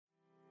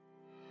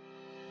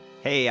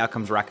Hey,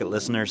 Outcomes Rocket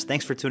listeners,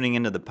 thanks for tuning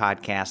into the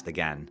podcast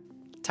again.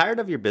 Tired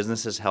of your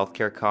business's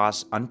healthcare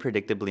costs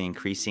unpredictably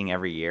increasing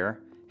every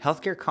year?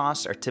 Healthcare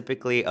costs are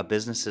typically a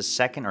business's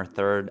second or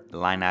third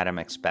line item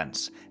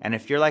expense, and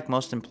if you're like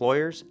most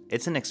employers,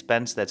 it's an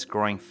expense that's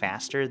growing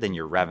faster than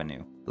your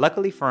revenue.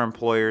 Luckily for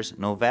employers,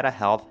 Novetta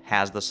Health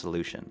has the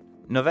solution.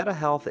 Novetta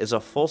Health is a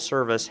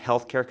full-service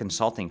healthcare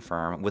consulting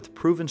firm with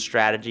proven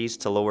strategies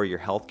to lower your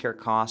healthcare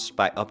costs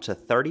by up to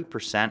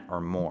 30%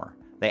 or more.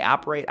 They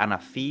operate on a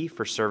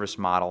fee-for-service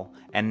model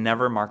and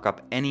never mark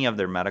up any of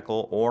their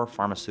medical or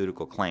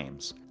pharmaceutical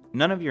claims.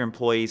 None of your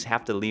employees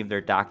have to leave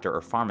their doctor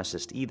or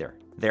pharmacist either.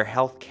 Their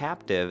health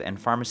captive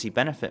and pharmacy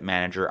benefit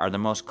manager are the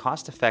most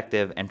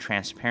cost-effective and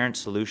transparent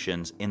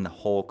solutions in the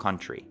whole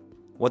country.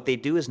 What they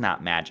do is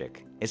not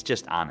magic, it's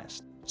just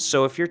honest.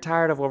 So if you're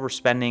tired of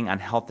overspending on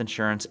health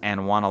insurance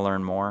and want to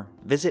learn more,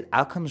 visit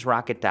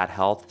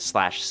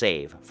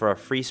outcomesrocket.health/save for a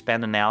free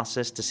spend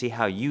analysis to see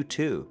how you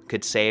too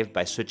could save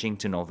by switching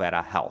to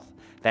Novetta Health.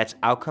 That's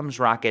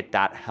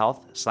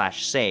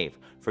outcomesrocket.health/save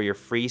for your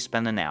free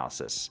spend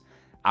analysis.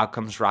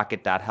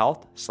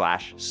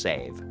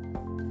 outcomesrocket.health/save.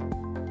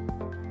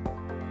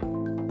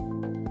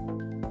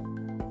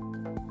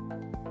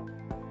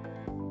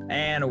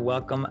 And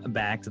welcome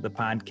back to the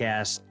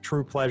podcast.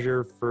 True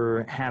pleasure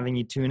for having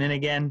you tune in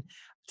again.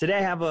 Today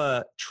I have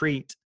a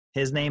treat.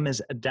 His name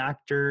is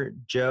Dr.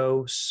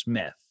 Joe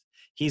Smith.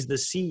 He's the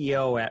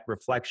CEO at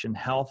Reflection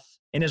Health.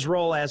 In his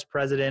role as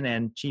president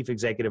and chief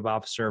executive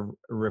officer of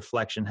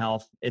Reflection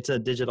Health, it's a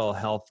digital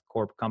health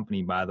corp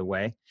company, by the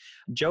way.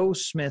 Joe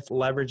Smith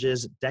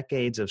leverages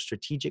decades of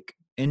strategic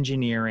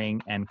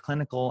engineering and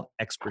clinical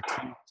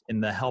expertise in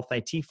the health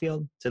IT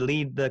field to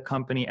lead the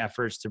company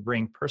efforts to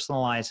bring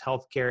personalized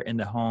healthcare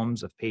into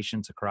homes of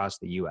patients across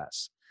the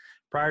U.S.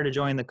 Prior to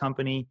joining the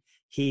company,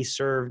 he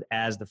served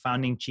as the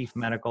founding chief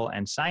medical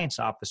and science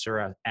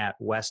officer at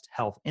West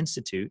Health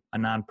Institute, a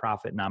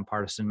nonprofit,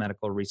 nonpartisan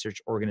medical research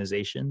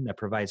organization that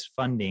provides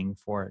funding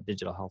for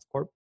Digital Health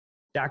Corp.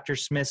 Dr.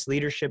 Smith's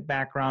leadership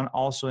background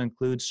also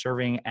includes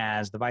serving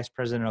as the Vice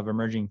President of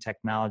Emerging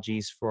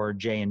Technologies for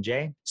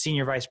J&J,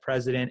 Senior Vice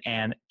President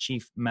and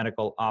Chief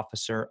Medical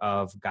Officer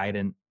of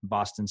Guidant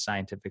Boston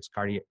Scientific's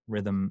Cardiac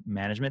Rhythm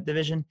Management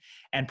Division,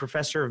 and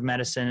Professor of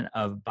Medicine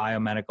of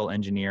Biomedical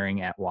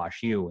Engineering at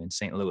WashU in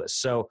St. Louis.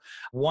 So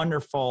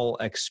wonderful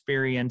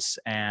experience,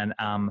 and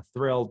I'm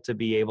thrilled to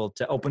be able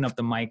to open up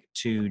the mic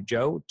to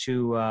Joe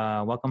to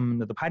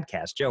welcome to the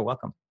podcast. Joe,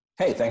 welcome.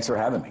 Hey, thanks for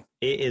having me.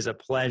 It is a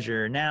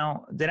pleasure.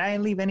 Now, did I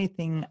leave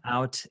anything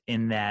out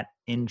in that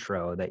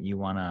intro that you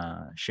want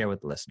to share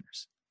with the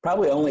listeners?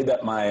 Probably only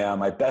that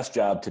my best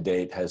job to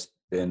date has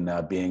been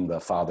being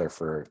the father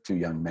for two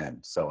young men.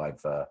 So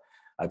I've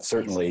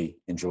certainly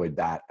enjoyed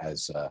that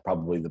as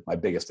probably my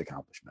biggest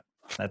accomplishment.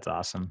 That's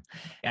awesome.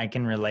 I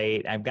can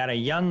relate. I've got a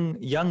young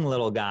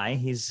little guy.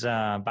 He's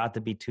about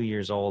to be 2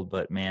 years old,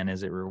 but man,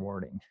 is it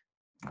rewarding.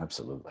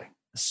 Absolutely.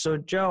 So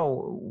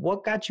Joe,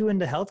 what got you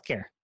into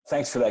healthcare?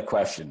 Thanks for that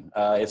question.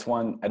 It's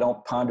one I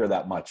don't ponder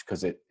that much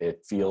because it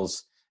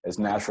feels as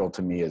natural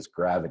to me as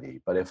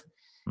gravity. But if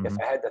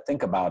I had to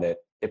think about it,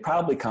 it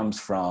probably comes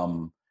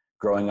from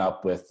growing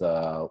up with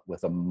a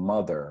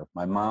mother.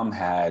 My mom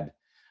had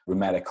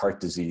rheumatic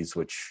heart disease,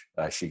 which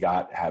she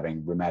got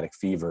having rheumatic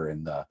fever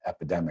in the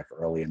epidemic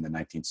early in the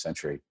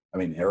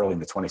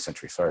 20th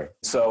century. Sorry.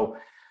 So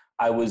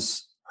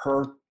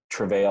her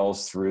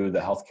travails through the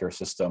healthcare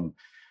system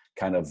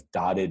kind of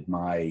dotted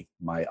my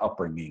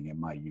upbringing in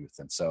my youth.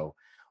 And so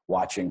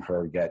watching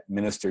her get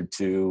ministered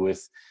to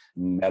with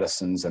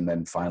medicines and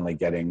then finally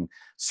getting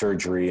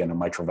surgery and a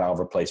mitral valve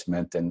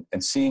replacement and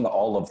seeing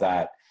all of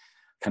that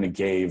kind of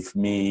gave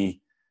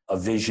me a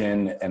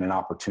vision and an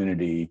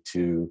opportunity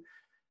to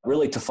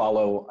really to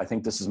follow, I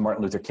think this is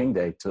Martin Luther King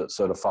Day, to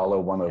sort of follow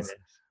one of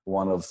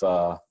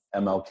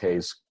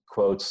MLK's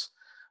quotes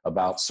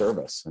about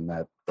service, and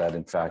that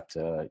in fact,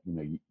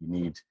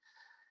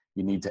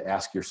 you need to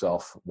ask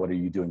yourself, what are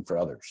you doing for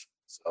others?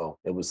 So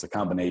it was the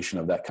combination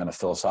of that kind of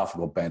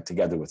philosophical bent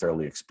together with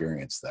early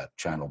experience that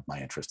channeled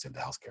my interest into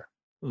healthcare.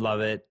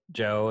 Love it,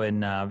 Joe, and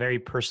very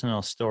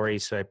personal story.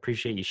 So I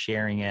appreciate you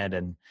sharing it.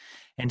 And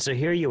so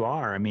here you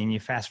are. I mean,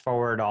 you fast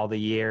forward all the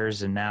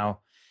years and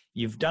now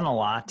you've done a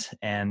lot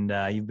and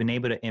you've been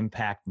able to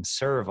impact and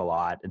serve a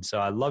lot. And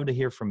so I'd love to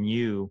hear from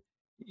you,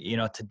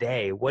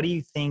 today, what do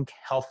you think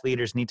health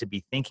leaders need to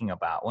be thinking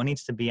about? What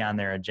needs to be on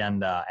their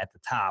agenda at the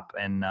top?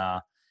 And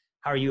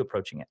how are you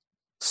approaching it?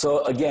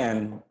 So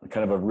again,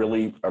 kind of a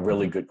really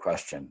good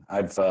question.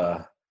 I've,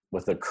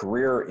 with a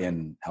career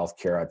in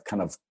healthcare, I've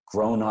kind of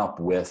grown up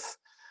with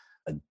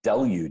a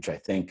deluge, I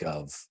think,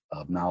 of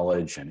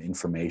knowledge and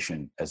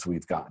information as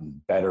we've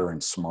gotten better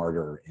and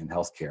smarter in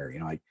healthcare.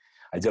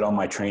 I did all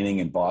my training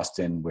in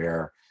Boston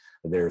where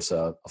there's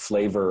a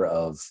flavor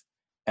of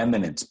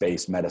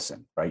eminence-based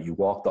medicine, right? You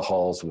walk the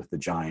halls with the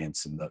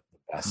giants and the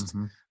best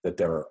that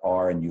there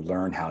are, and you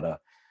learn how to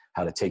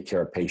take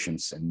care of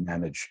patients and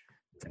manage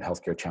different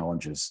healthcare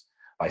challenges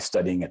by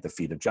studying at the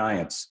feet of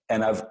giants.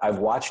 And I've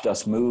watched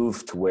us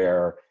move to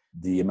where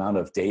the amount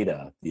of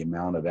data, the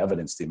amount of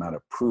evidence, the amount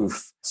of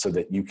proof so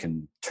that you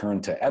can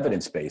turn to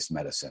evidence-based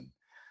medicine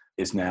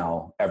is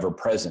now ever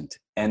present.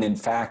 And in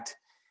fact,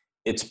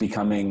 it's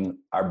becoming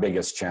our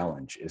biggest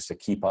challenge, is to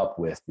keep up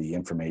with the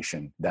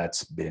information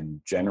that's been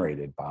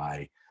generated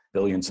by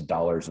billions of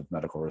dollars of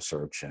medical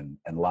research and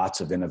lots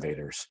of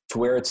innovators, to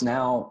where it's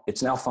now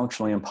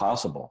functionally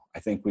impossible. I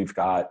think we've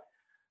got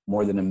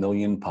more than 1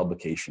 million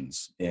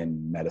publications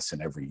in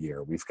medicine every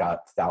year. We've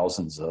got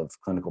thousands of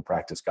clinical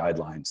practice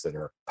guidelines that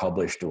are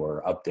published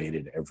or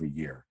updated every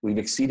year. We've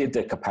exceeded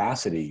the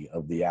capacity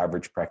of the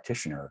average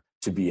practitioner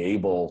to be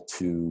able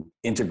to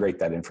integrate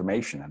that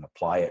information and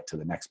apply it to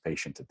the next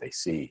patient that they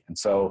see. And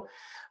so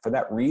for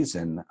that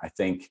reason, I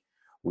think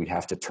we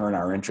have to turn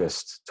our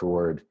interest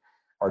toward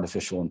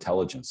artificial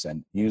intelligence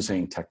and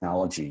using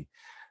technology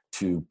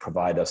to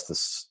provide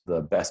us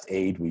the best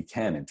aid we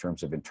can in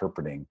terms of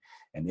interpreting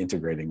and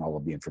integrating all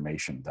of the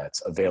information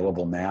that's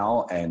available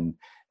now and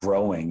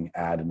growing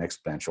at an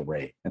exponential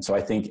rate. And so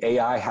I think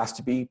AI has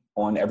to be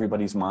on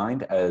everybody's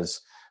mind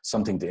as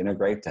something to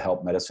integrate to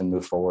help medicine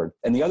move forward.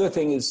 And the other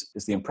thing is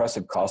the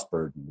impressive cost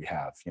burden we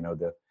have.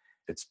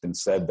 It's been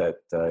said that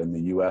in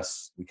the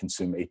US, we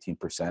consume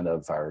 18%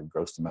 of our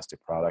gross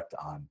domestic product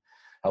on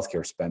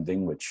healthcare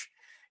spending, which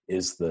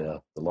is the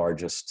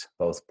largest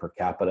both per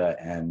capita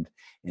and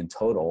in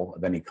total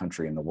of any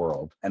country in the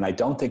world. And I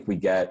don't think we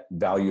get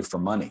value for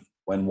money.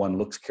 When one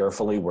looks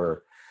carefully,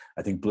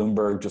 I think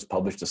Bloomberg just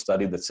published a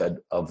study that said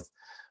of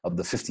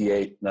the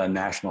 58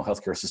 national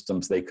healthcare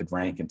systems they could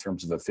rank in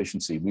terms of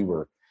efficiency, we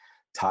were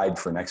tied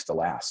for next to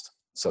last.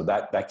 So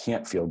that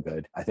can't feel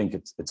good. I think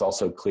it's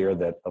also clear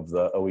that of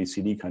the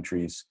OECD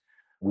countries,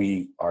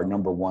 we are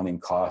number 1 in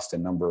cost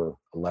and number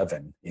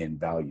 11 in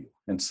value.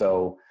 And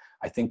so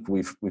I think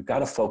we've got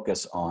to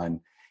focus on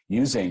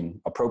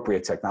using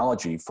appropriate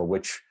technology, for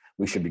which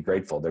we should be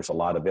grateful. There's a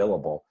lot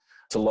available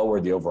to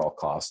lower the overall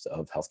cost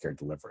of healthcare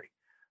delivery.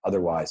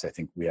 Otherwise, I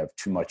think we have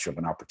too much of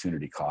an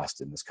opportunity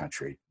cost in this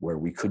country where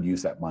we could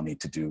use that money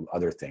to do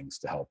other things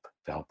to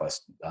help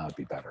us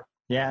be better.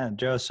 Yeah,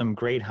 Joe, some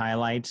great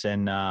highlights,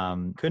 and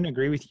couldn't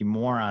agree with you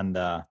more on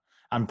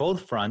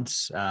both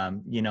fronts.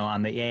 On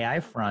the AI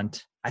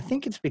front, I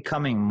think it's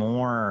becoming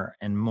more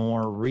and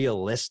more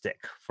realistic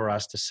for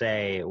us to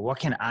say, what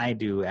can I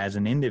do as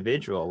an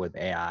individual with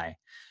AI?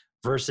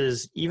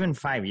 Versus even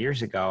 5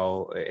 years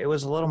ago, it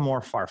was a little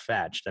more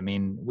far-fetched. I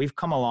mean, we've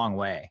come a long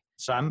way.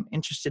 So I'm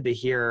interested to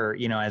hear,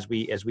 as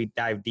we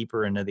dive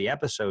deeper into the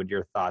episode,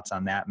 your thoughts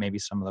on that, maybe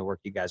some of the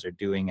work you guys are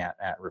doing at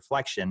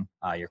Reflection,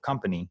 your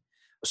company.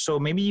 So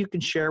maybe you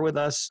can share with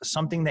us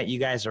something that you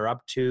guys are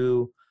up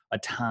to, a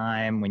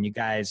time when you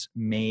guys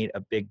made a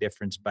big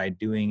difference by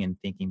doing and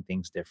thinking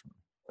things differently.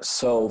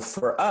 So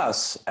for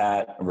us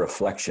at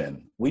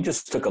Reflection, we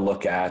just took a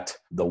look at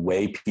the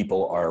way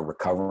people are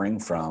recovering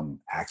from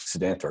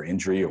accident or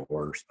injury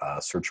or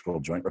surgical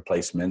joint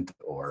replacement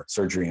or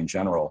surgery in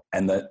general.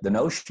 And the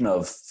notion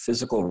of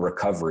physical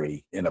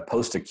recovery in a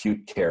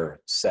post-acute care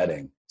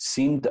setting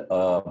seemed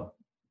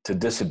to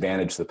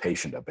disadvantage the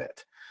patient a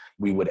bit.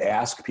 We would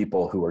ask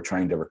people who are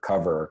trying to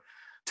recover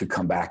to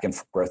come back and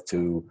forth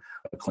to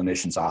a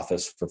clinician's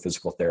office for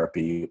physical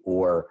therapy,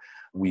 or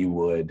we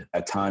would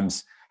at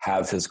times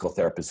have physical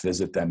therapists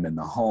visit them in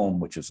the home,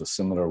 which is a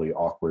similarly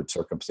awkward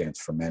circumstance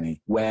for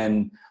many.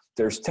 When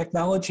there's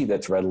technology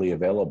that's readily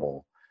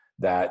available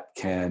that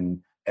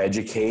can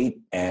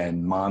educate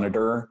and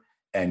monitor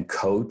and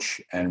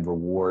coach and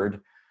reward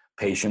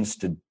patients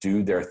to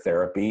do their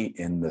therapy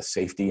in the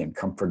safety and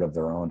comfort of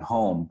their own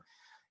home,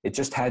 it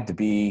just had to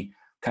be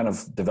kind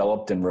of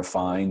developed and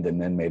refined and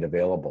then made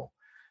available.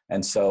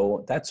 And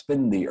so that's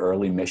been the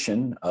early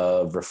mission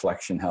of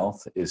Reflection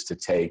Health, is to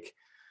take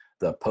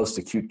the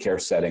post-acute care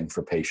setting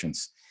for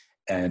patients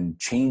and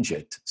change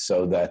it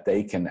so that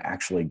they can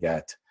actually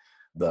get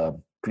the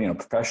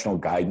professional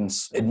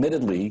guidance,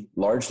 admittedly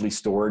largely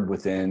stored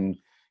within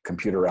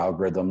computer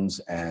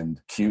algorithms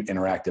and cute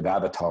interactive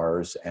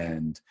avatars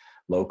and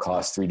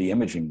low-cost 3D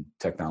imaging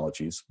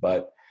technologies,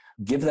 but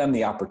give them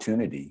the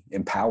opportunity,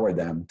 empower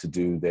them to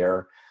do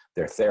their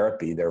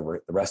therapy,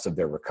 the rest of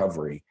their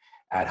recovery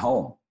at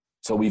home.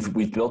 So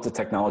we've built a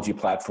technology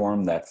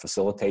platform that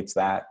facilitates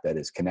that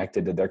is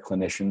connected to their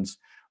clinicians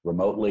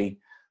remotely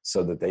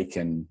so that they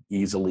can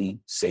easily,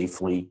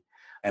 safely,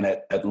 and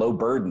at low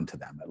burden to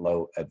them, at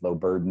low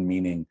burden,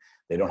 meaning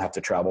they don't have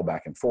to travel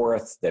back and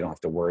forth. They don't have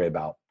to worry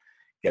about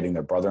getting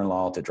their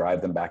brother-in-law to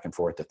drive them back and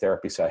forth to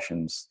therapy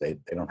sessions. They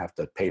don't have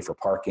to pay for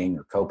parking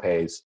or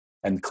co-pays.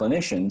 And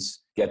clinicians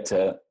get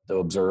to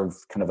observe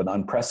kind of an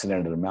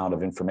unprecedented amount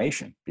of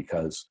information,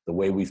 because the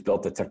way we've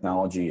built the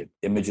technology, it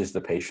images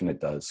the patient,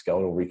 it does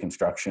skeletal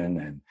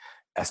reconstruction and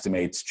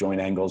estimates joint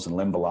angles and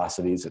limb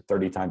velocities at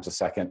 30 times a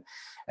second,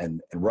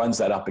 and runs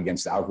that up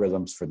against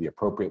algorithms for the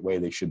appropriate way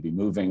they should be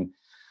moving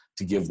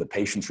to give the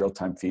patients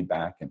real-time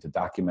feedback and to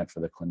document for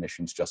the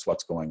clinicians just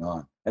what's going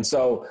on. And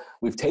so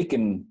we've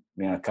taken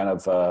kind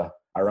of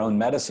our own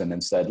medicine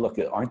and said, look,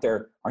 aren't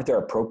there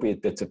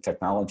appropriate bits of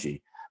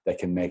technology that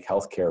can make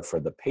healthcare for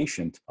the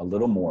patient a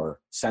little more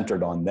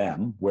centered on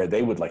them, where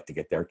they would like to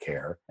get their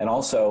care, and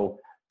also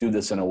do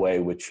this in a way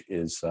which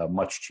is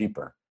much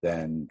cheaper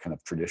than kind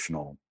of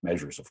traditional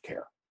measures of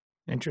care.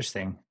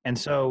 Interesting. And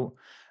so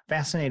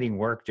fascinating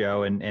work,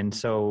 Joe. And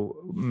so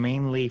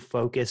mainly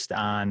focused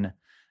on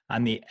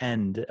the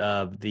end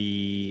of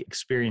the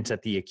experience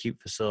at the acute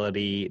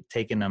facility,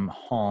 taking them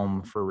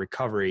home for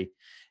recovery.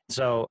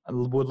 So I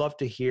would love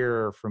to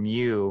hear from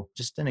you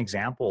just an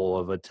example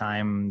of a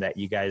time that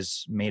you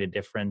guys made a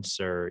difference,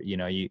 or,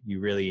 you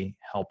really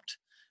helped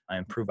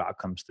improve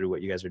outcomes through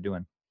what you guys are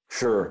doing.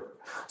 Sure.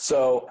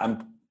 So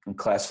I'm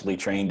classically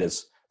trained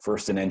as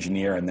first an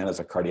engineer and then as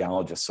a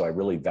cardiologist. So I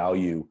really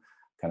value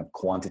kind of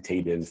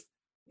quantitative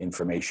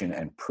information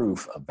and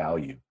proof of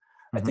value.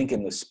 Mm-hmm. I think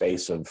in the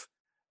space of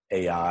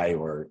AI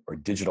or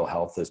digital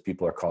health, as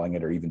people are calling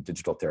it, or even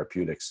digital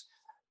therapeutics,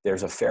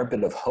 there's a fair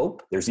bit of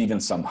hope. There's even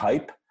some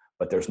hype,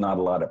 but there's not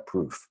a lot of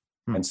proof.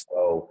 And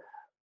so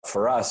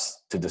for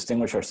us to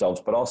distinguish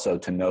ourselves, but also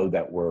to know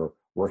that we're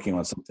working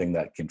on something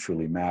that can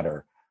truly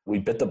matter, we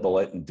bit the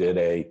bullet and did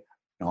an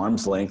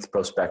arm's length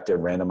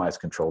prospective randomized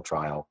control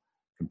trial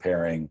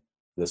comparing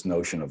this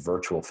notion of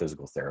virtual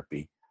physical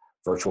therapy,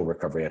 virtual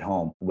recovery at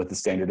home, with the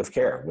standard of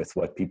care, with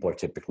what people are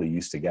typically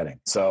used to getting.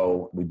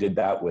 So we did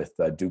that with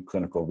Duke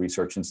Clinical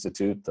Research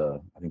Institute,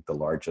 I think the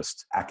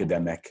largest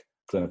academic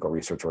clinical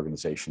research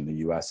organization in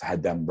the US,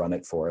 had them run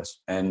it for us,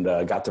 and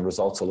got the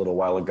results a little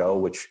while ago,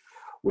 which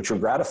were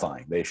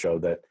gratifying. They show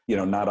that,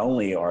 not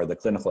only are the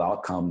clinical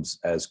outcomes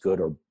as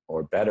good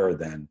or better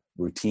than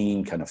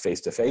routine kind of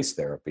face-to-face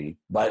therapy,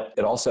 but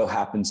it also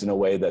happens in a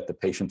way that the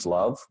patients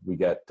love. We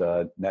get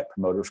net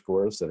promoter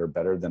scores that are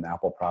better than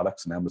Apple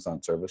products and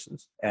Amazon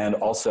services, and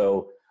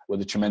also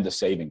with a tremendous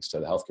savings to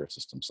the healthcare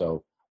system.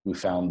 So we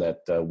found that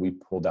we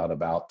pulled out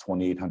about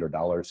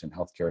 $2,800 in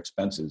healthcare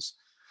expenses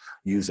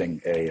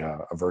using a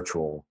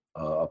virtual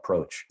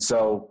approach.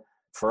 So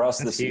for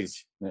us,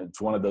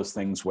 it's one of those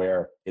things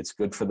where it's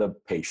good for the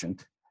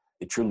patient.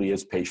 It truly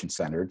is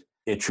patient-centered.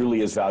 It truly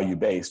is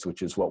value-based,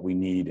 which is what we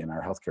need in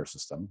our healthcare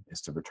system,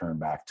 is to return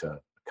back to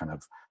kind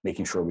of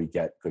making sure we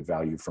get good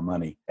value for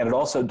money. And it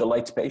also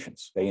delights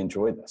patients. They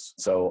enjoy this.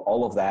 So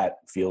all of that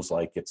feels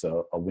like it's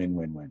a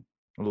win-win-win.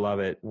 Love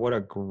it. What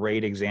a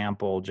great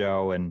example,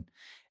 Joe, and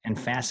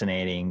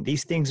fascinating.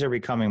 These things are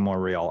becoming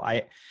more real.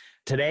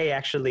 Today,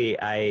 actually,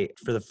 I,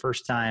 for the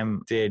first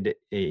time, did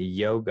a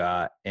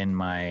yoga in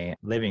my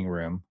living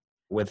room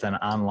with an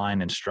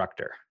online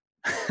instructor.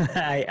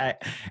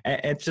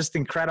 It's just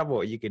incredible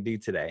what you could do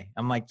today.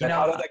 I'm like,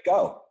 how did that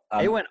go?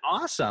 It went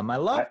awesome. I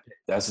loved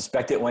it. I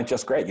suspect it went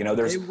just great.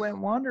 It went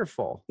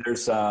wonderful.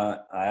 I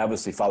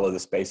obviously follow the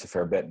space a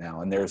fair bit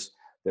now, and there's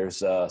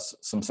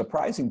some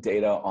surprising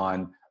data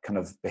on kind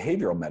of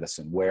behavioral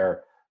medicine,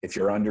 where if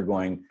you're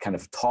undergoing kind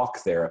of talk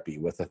therapy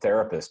with a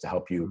therapist to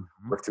help you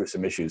work through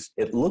some issues,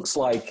 it looks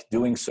like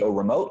doing so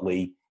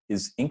remotely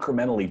is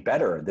incrementally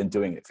better than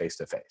doing it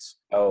face-to-face.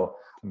 So,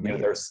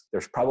 there's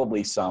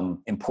probably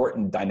some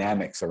important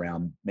dynamics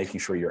around making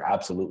sure you're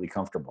absolutely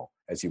comfortable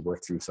as you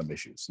work through some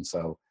issues. And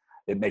so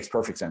it makes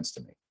perfect sense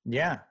to me.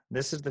 Yeah,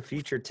 this is the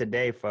future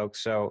today,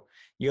 folks. So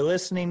you're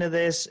listening to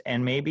this,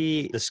 and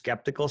maybe the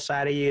skeptical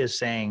side of you is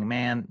saying,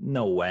 man,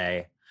 no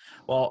way.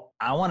 Well,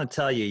 I want to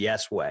tell you,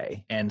 yes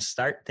way, and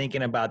start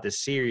thinking about this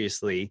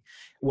seriously.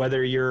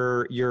 Whether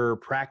you're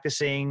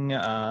practicing,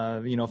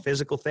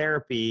 physical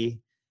therapy,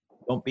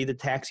 don't be the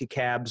taxi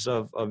cabs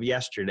of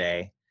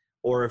yesterday,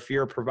 or if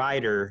you're a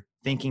provider,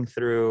 thinking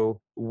through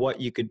what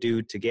you could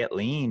do to get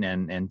lean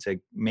and to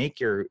make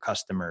your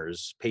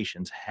customers,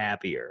 patients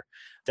happier.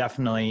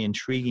 Definitely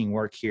intriguing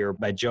work here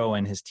by Joe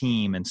and his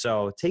team. And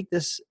so take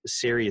this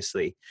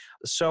seriously.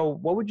 So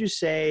what would you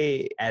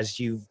say, as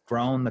you've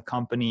grown the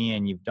company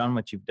and you've done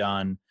what you've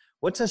done,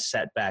 what's a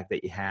setback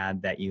that you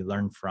had that you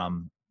learned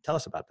from? Tell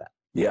us about that.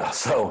 Yeah.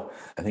 So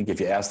I think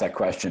if you ask that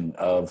question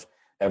of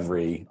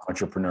every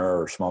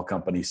entrepreneur or small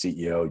company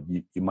CEO,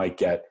 you might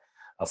get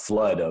a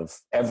flood of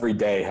every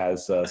day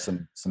has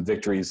some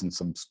victories and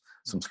some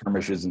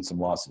skirmishes and some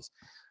losses.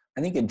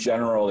 I think in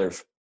general,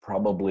 there's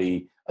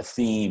probably a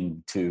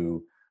theme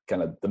to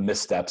kind of the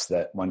missteps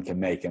that one can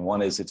make. And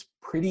one is, it's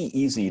pretty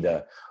easy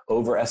to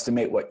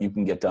overestimate what you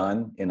can get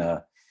done in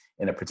a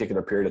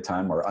particular period of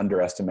time, or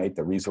underestimate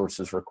the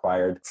resources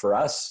required. For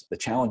us, the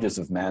challenges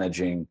of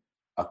managing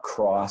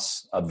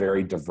across a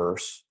very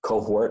diverse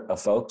cohort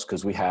of folks,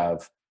 because we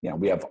have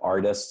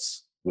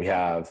artists, we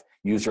have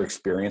user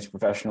experience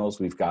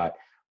professionals, we've got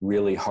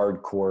really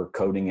hardcore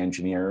coding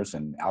engineers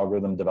and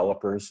algorithm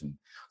developers and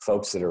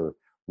folks that are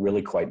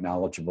really quite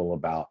knowledgeable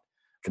about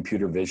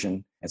computer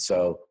vision. And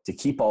so to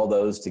keep all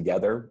those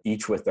together,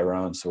 each with their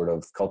own sort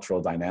of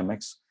cultural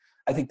dynamics,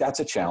 I think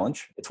that's a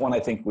challenge. It's one I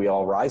think we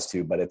all rise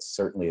to, but it's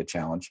certainly a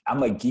challenge.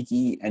 I'm a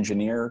geeky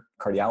engineer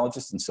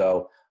cardiologist, and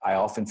so I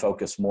often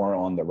focus more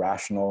on the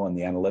rational and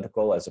the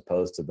analytical as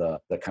opposed to the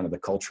kind of the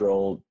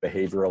cultural,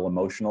 behavioral,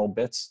 emotional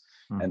bits.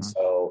 Mm-hmm. And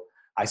so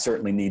I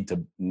certainly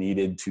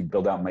needed to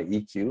build out my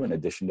EQ in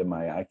addition to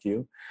my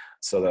IQ,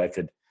 so that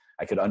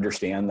I could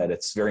understand that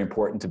it's very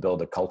important to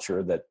build a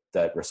culture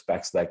that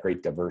respects that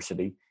great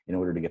diversity in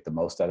order to get the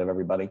most out of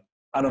everybody.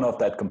 I don't know if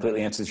that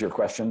completely answers your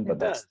question, but It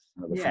that's does.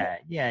 kind of the Yeah,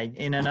 yeah.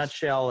 In a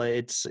nutshell,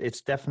 it's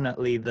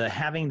definitely the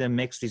having to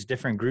mix these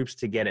different groups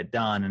to get it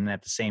done, and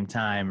at the same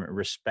time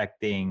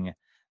respecting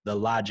the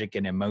logic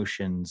and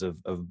emotions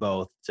of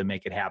both to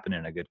make it happen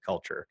in a good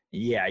culture.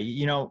 Yeah,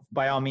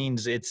 by all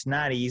means, it's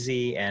not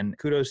easy, and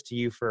kudos to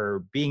you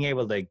for being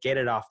able to get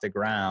it off the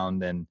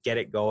ground and get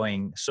it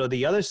going. So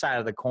the other side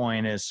of the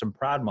coin is some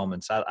proud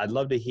moments. I'd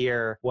love to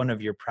hear one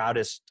of your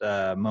proudest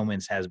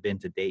moments has been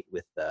to date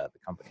with the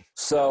company.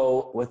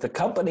 So with the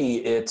company,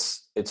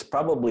 it's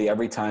probably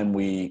every time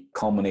we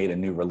culminate a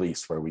new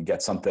release where we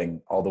get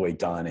something all the way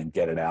done and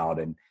get it out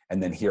and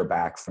then hear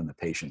back from the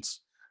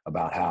patients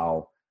about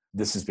how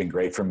this has been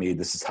great for me.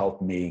 This has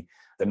helped me.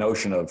 The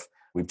notion of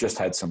we've just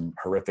had some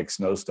horrific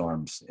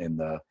snowstorms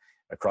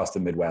across the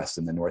Midwest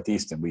and the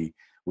Northeast, and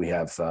we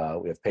have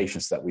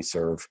patients that we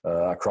serve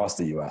across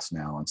the U.S.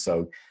 now, and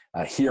so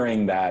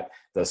hearing that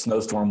the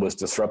snowstorm was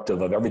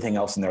disruptive of everything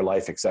else in their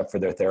life except for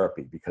their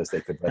therapy because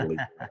they could readily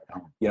do it at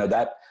home.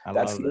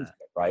 That feels good,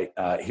 right?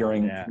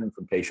 Hearing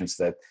from patients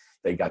that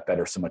they got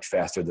better so much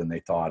faster than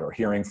they thought, or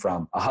hearing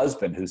from a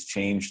husband who's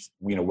changed,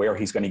 where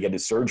he's going to get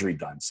his surgery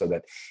done so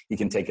that he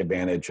can take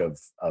advantage of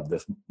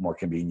this more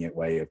convenient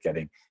way of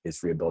getting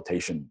his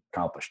rehabilitation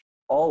accomplished.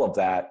 All of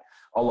that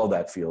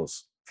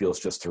feels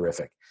just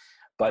terrific.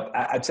 But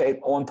I'd say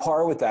on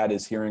par with that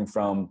is hearing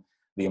from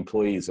the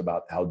employees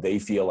about how they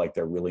feel like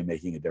they're really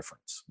making a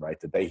difference, right?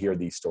 That they hear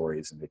these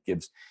stories and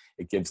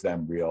it gives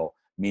them real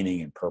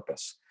meaning and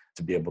purpose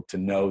to be able to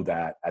know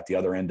that at the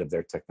other end of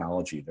their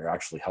technology, they're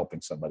actually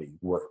helping somebody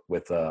work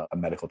with a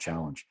medical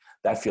challenge.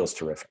 That feels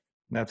terrific.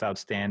 That's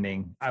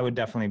outstanding. I would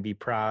definitely be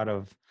proud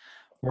of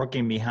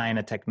working behind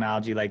a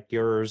technology like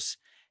yours.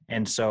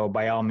 And so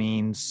by all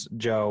means,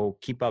 Joe,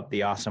 keep up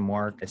the awesome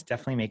work. It's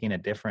definitely making a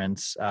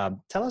difference.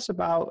 Tell us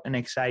about an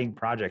exciting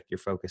project you're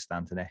focused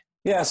on today.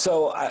 Yeah,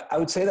 so I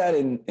would say that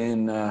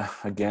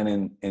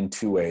in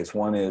two ways.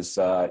 One is,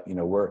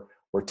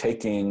 we're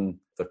taking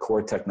the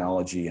core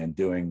technology and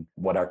doing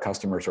what our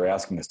customers are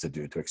asking us to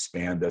do to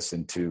expand this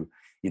into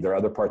either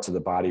other parts of the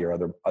body or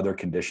other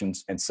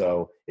conditions. And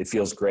so it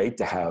feels great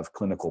to have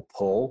clinical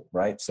pull,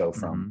 right? So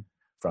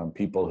from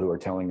people who are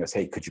telling us,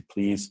 hey, could you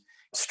please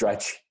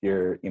stretch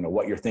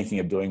what you're thinking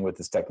of doing with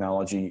this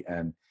technology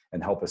and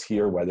help us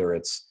here, whether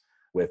it's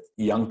with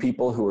young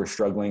people who are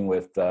struggling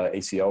with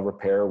ACL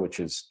repair,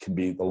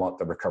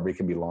 the recovery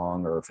can be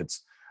long, or if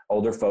it's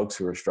older folks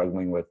who are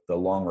struggling with the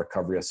long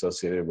recovery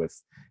associated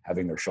with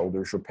having their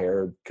shoulders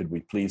repaired, could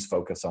we please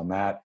focus on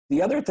that? The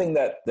other thing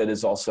that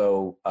is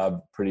also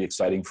pretty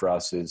exciting for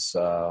us is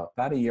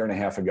about a year and a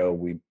half ago,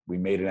 we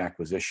made an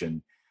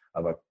acquisition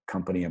of a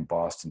company in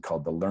Boston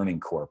called the Learning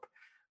Corp.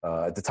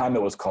 At the time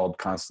it was called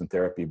Constant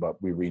Therapy,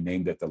 but we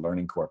renamed it the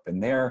Learning Corp.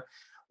 And there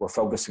we're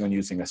focusing on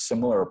using a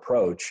similar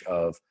approach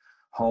of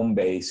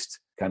home-based,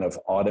 kind of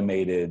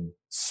automated,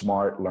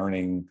 smart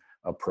learning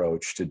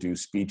approach to do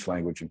speech,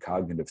 language, and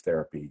cognitive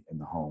therapy in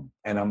the home.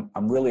 And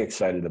I'm really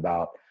excited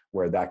about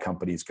where that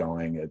company's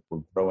going. We're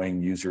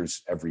growing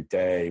users every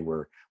day.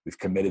 We've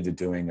committed to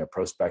doing a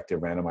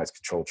prospective randomized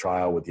controlled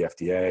trial with the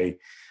FDA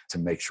to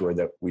make sure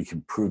that we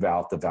can prove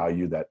out the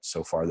value that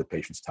so far the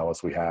patients tell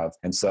us we have.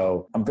 And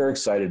so I'm very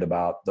excited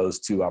about those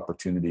two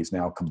opportunities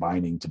now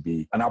combining to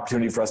be an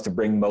opportunity for us to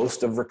bring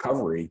most of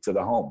recovery to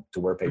the home, to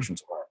where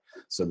patients are,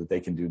 so that they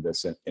can do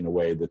this in a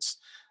way that's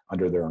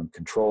under their own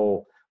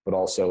control, but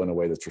also in a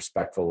way that's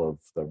respectful of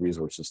the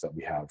resources that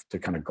we have to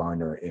kind of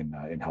garner in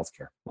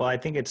healthcare. Well, I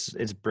think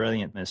it's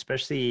brilliant,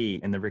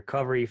 especially in the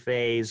recovery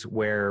phase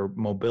where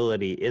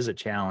mobility is a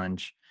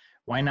challenge.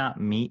 Why not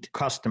meet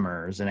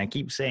customers? And I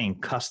keep saying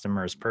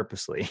customers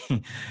purposely,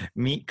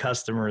 meet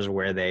customers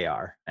where they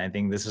are. I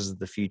think this is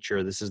the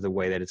future. This is the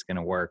way that it's going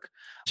to work.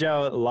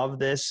 Joe, love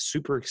this.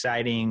 Super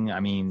exciting.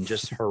 I mean,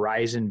 just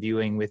horizon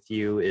viewing with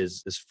you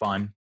is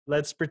fun.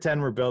 Let's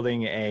pretend we're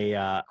building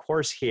a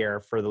course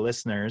here for the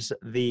listeners,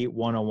 the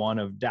 101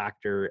 of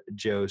Dr.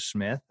 Joe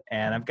Smith.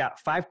 And I've got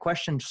 5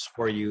 questions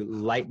for you,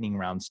 lightning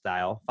round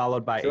style,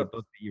 followed by a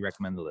book that you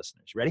recommend the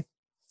listeners. Ready?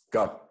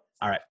 Go.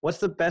 All right. What's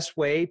the best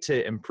way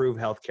to improve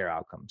healthcare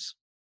outcomes?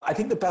 I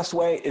think the best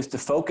way is to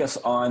focus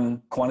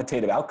on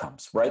quantitative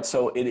outcomes, right?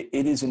 So it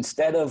is,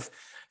 instead of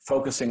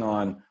focusing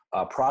on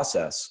a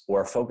process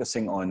or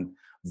focusing on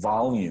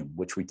volume,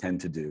 which we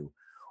tend to do,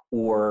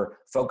 or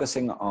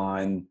focusing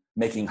on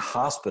making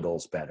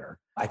hospitals better,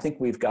 I think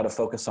we've got to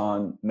focus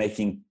on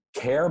making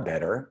care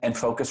better and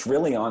focus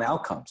really on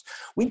outcomes.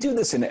 We do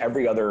this in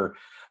every other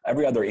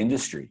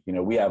industry.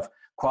 We have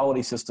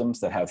quality systems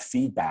that have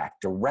feedback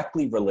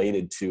directly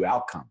related to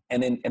outcome.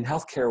 And in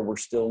healthcare, we're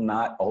still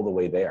not all the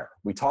way there.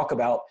 We talk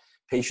about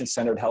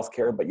patient-centered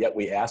healthcare, but yet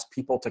we ask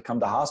people to come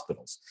to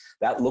hospitals.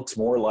 That looks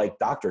more like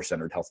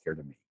doctor-centered healthcare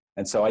to me.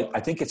 And so I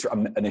think it's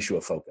an issue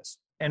of focus.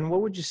 And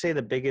what would you say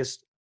the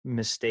biggest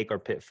mistake or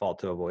pitfall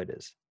to avoid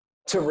is?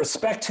 To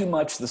respect too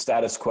much the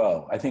status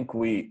quo. I think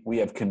we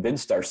have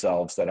convinced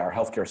ourselves that our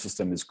healthcare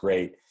system is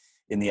great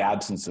in the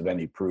absence of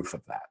any proof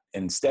of that.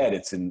 Instead,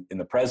 it's in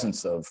the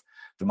presence of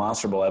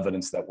demonstrable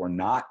evidence that we're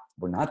not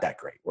we're not that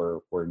great.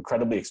 We're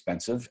incredibly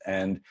expensive,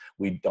 and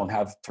we don't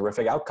have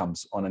terrific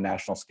outcomes on a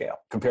national scale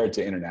compared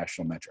to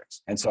international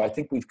metrics. And so I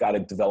think we've got to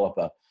develop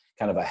a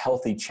kind of a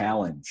healthy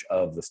challenge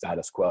of the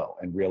status quo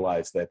and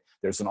realize that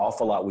there's an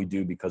awful lot we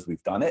do because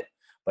we've done it,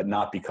 but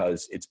not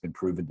because it's been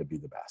proven to be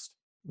the best.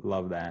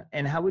 Love that.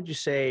 And how would you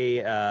say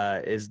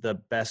is the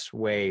best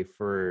way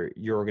for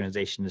your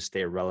organization to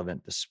stay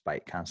relevant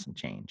despite constant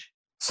change?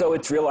 So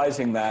it's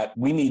realizing that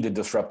we need to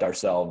disrupt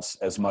ourselves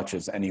as much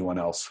as anyone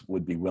else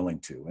would be willing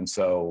to. And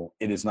so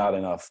it is not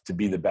enough to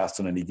be the best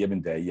on any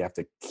given day. You have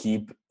to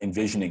keep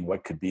envisioning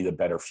what could be the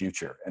better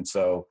future. And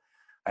so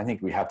I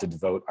think we have to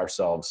devote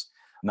ourselves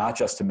not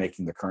just to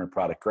making the current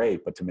product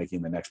great, but to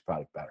making the next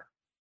product better.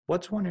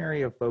 What's one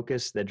area of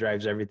focus that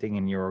drives everything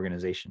in your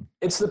organization?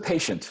 It's the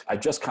patient. I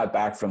just got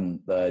back from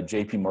the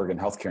JP Morgan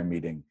healthcare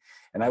meeting,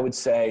 and I would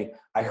say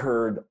I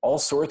heard all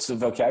sorts of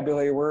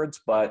vocabulary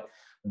words, but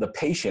the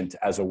patient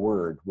as a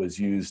word was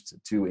used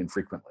too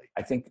infrequently.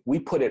 I think we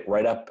put it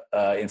right up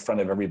in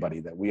front of everybody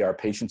that we are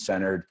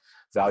patient-centered,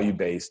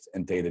 value-based,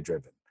 and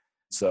data-driven.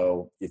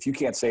 So if you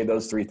can't say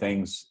those three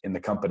things in the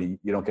company,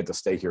 you don't get to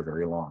stay here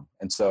very long.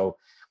 And so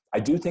I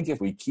do think if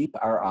we keep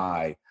our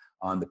eye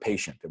on the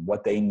patient and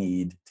what they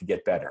need to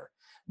get better,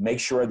 make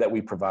sure that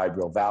we provide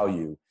real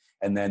value,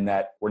 and then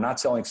that we're not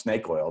selling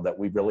snake oil, that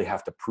we really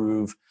have to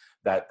prove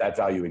that that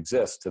value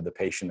exists to the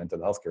patient and to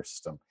the healthcare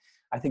system.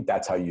 I think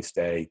that's how you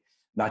stay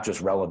not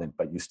just relevant,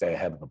 but you stay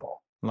ahead of the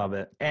ball. Love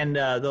it. And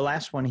the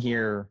last one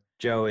here,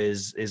 Joe,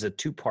 is a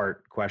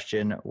two-part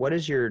question. What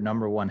is your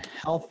number one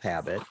health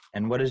habit,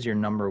 and what is your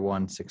number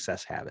one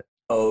success habit?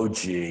 Oh,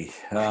 gee.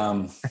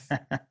 I'm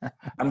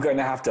going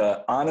to have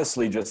to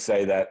honestly just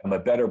say that I'm a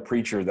better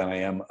preacher than I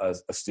am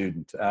a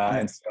student.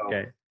 And so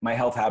my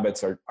health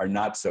habits are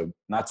not so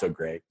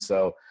great.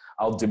 So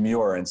I'll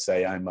demur and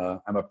say I'm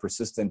a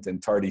persistent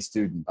and tardy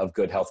student of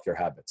good healthcare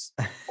habits.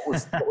 What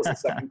was the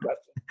second question?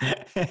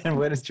 And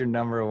what is your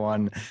number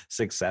one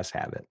success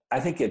habit? I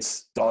think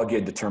it's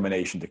dogged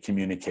determination to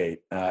communicate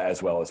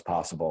as well as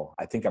possible.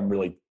 I think I'm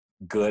really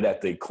good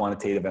at the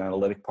quantitative and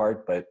analytic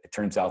part, but it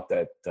turns out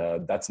that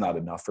that's not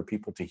enough for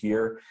people to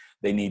hear.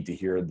 They need to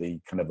hear the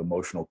kind of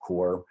emotional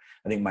core.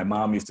 I think my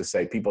mom used to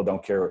say, people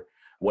don't care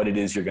what it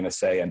is you're going to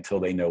say until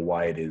they know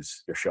why it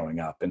is you're showing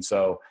up. And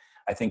so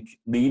I think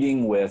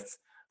leading with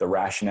the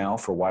rationale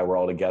for why we're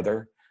all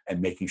together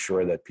and making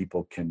sure that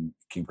people can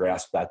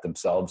grasp that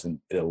themselves and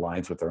it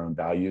aligns with their own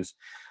values,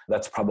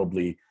 that's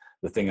probably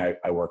the thing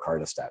I work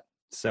hardest at.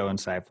 So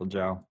insightful,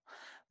 Joe.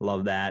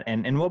 Love that.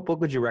 And what book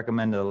would you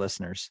recommend to the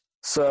listeners?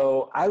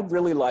 So I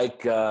really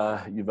like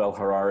Yuval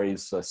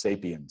Harari's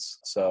Sapiens.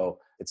 So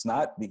it's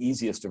not the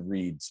easiest of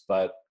reads,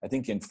 but I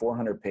think in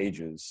 400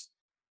 pages,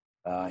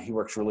 he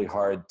works really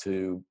hard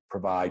to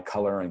provide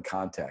color and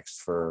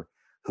context for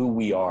who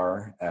we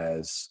are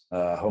as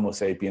Homo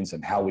sapiens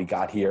and how we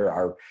got here,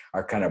 our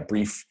kind of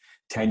brief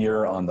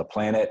tenure on the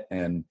planet,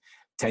 and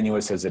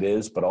tenuous as it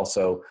is, but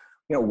also,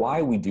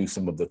 why we do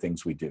some of the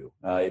things we do.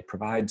 It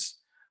provides,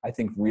 I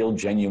think, real,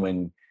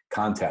 genuine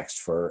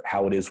context for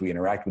how it is we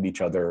interact with each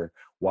other,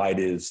 why it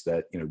is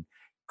that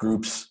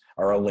groups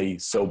are only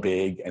so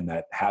big and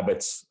that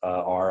habits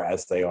are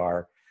as they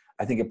are.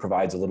 I think it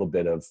provides a little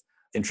bit of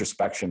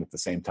introspection at the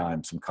same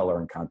time, some color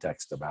and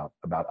context about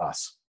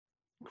us.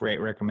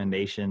 Great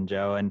recommendation,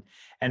 Joe.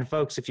 And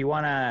folks, if you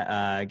want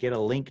to get a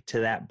link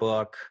to that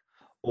book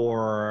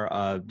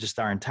or just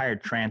our entire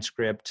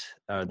transcript,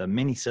 the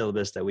mini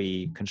syllabus that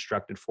we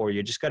constructed for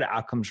you, just go to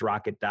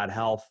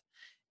outcomesrocket.health.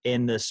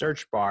 In the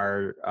search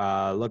bar,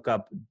 look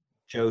up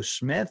Joe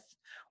Smith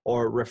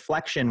or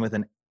Reflection with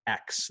an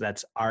X.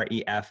 That's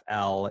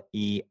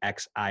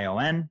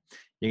REFLEXION.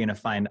 You're going to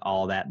find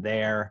all that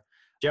there.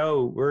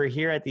 Joe, we're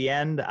here at the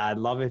end. I'd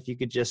love if you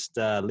could just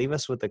leave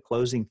us with a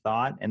closing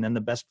thought, and then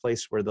the best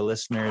place where the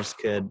listeners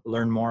could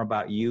learn more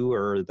about you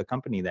or the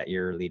company that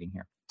you're leading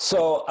here.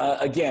 So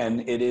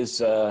again, it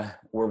is,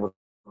 we're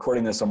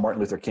recording this on Martin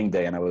Luther King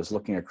Day, and I was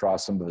looking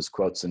across some of his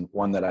quotes, and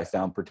one that I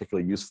found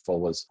particularly useful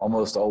was,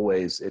 almost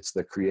always it's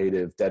the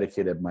creative,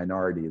 dedicated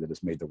minority that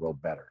has made the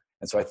world better.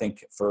 And so I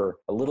think for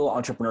a little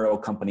entrepreneurial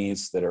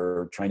companies that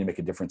are trying to make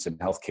a difference in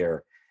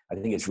healthcare, I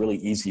think it's really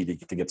easy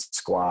to get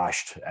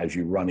squashed as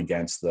you run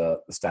against the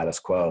status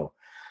quo.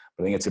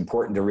 But I think it's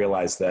important to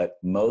realize that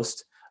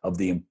most of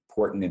the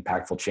important,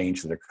 impactful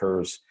change that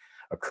occurs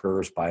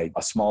by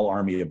a small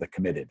army of the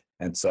committed.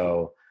 And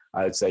so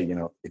I would say,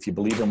 if you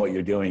believe in what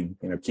you're doing,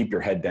 keep your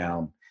head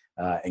down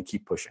and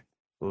keep pushing.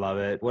 Love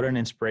it. What an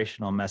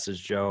inspirational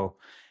message, Joe.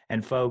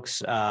 And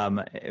folks,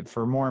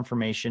 for more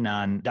information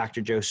on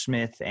Dr. Joe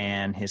Smith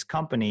and his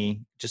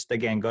company, just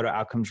again, go to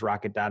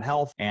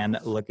outcomesrocket.health and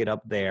look it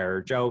up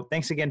there. Joe,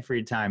 thanks again for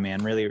your time,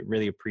 man. Really,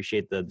 really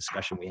appreciate the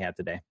discussion we had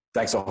today.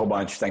 Thanks a whole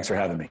bunch. Thanks for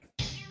having me.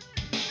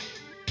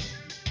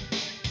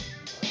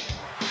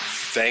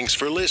 Thanks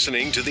for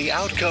listening to the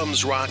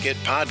Outcomes Rocket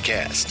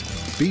podcast.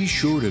 Be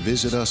sure to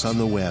visit us on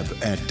the web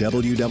at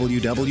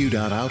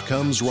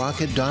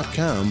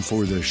www.outcomesrocket.com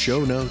for the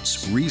show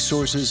notes,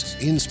 resources,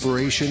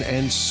 inspiration,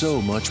 and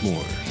so much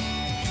more.